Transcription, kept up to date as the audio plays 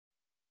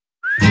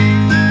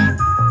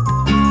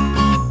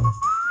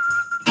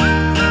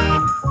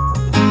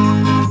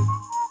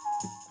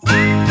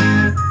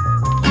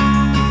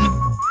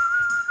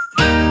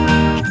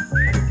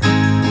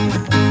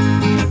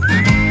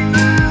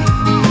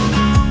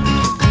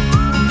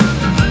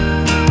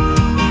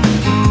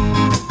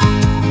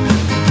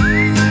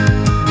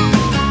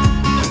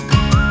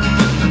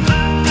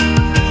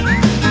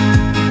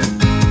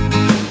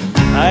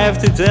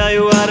tell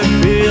you what I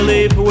feel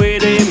deep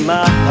within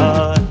my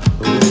heart.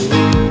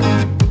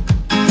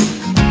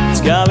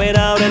 It's coming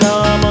out and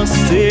almost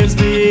tears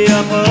me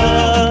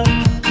apart.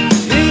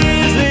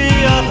 Tears me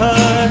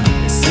apart.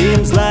 It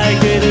seems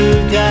like a new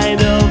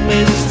kind of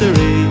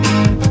mystery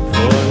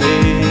for me.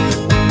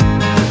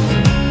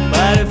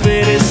 But if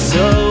it is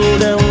so,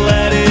 then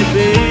let it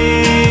be.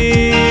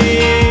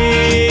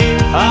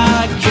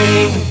 I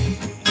can't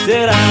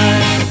deny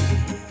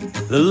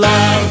the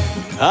love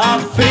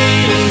I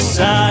feel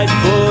inside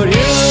for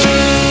you.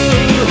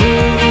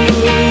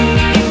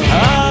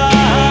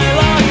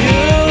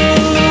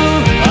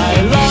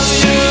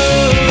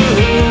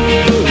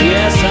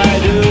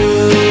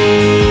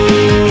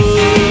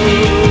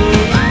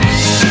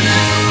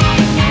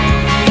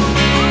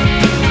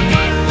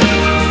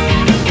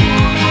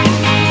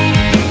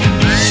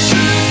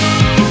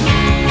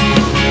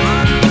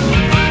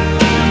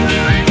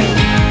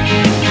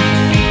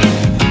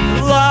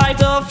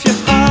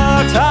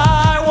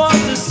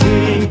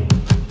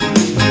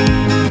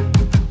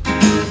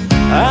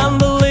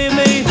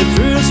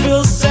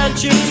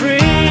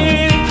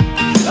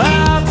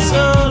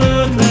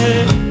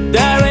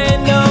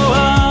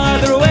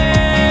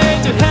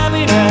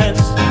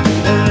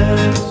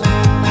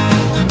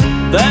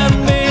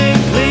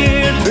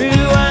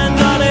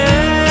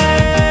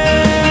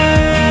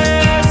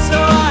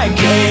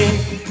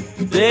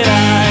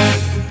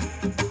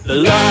 The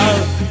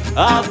love I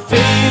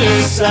feel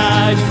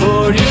inside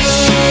for you.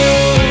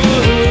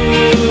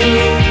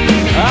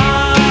 I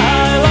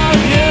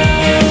love you,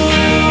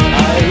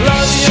 I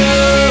love you,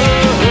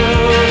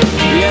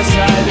 yes I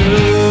do.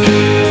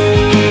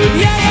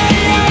 Yeah,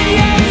 yeah,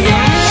 yeah,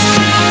 yeah,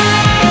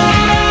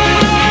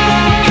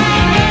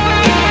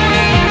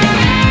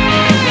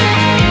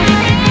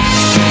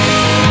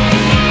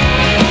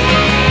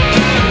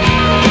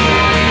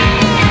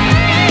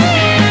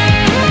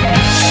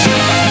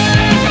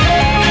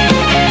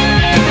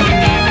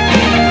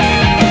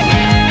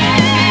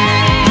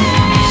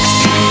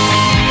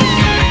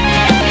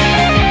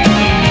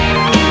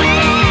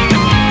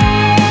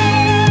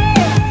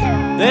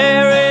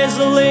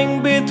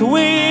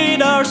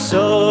 between our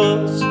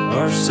souls,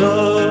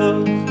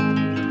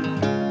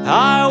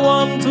 I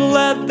want to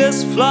let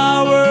this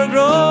flower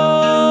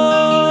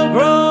grow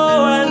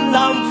and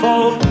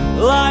unfold.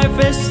 Life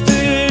is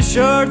too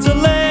short to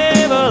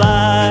live a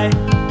lie.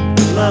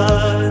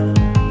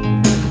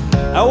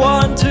 I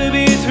want to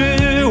be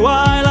true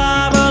while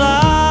I'm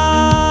alive,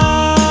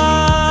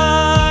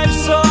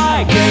 so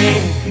I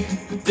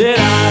can't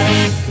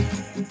deny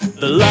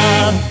the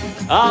love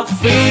I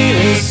feel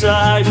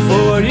inside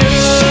for you.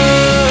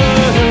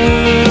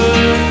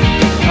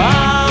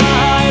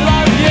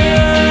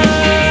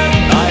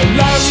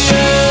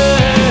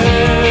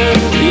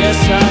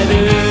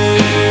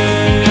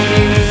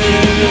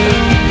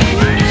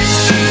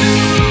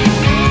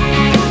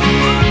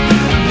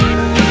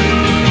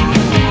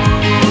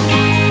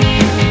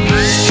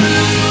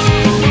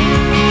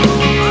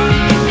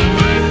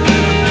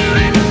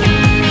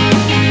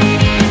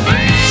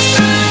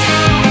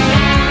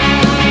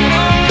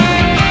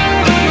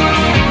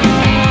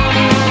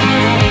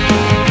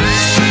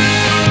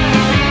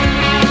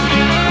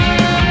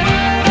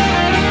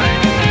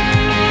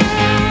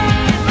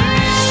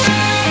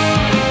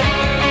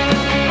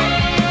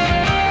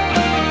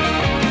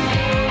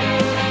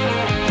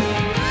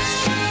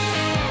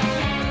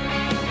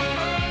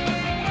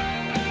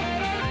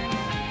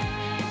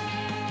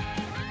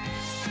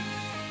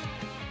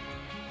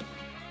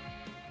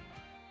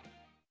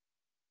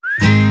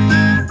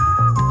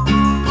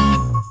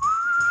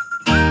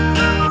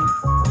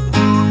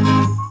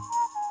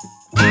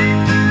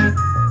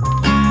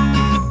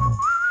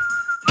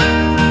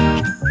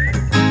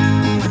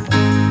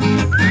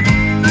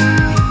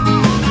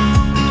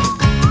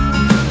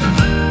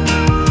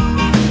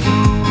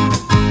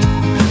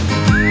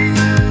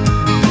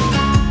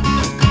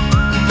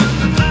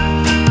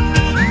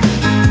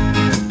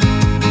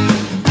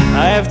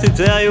 I have to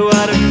tell you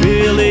what I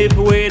feel deep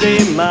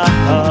within my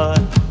heart.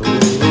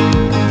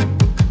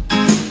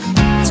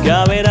 It's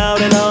coming out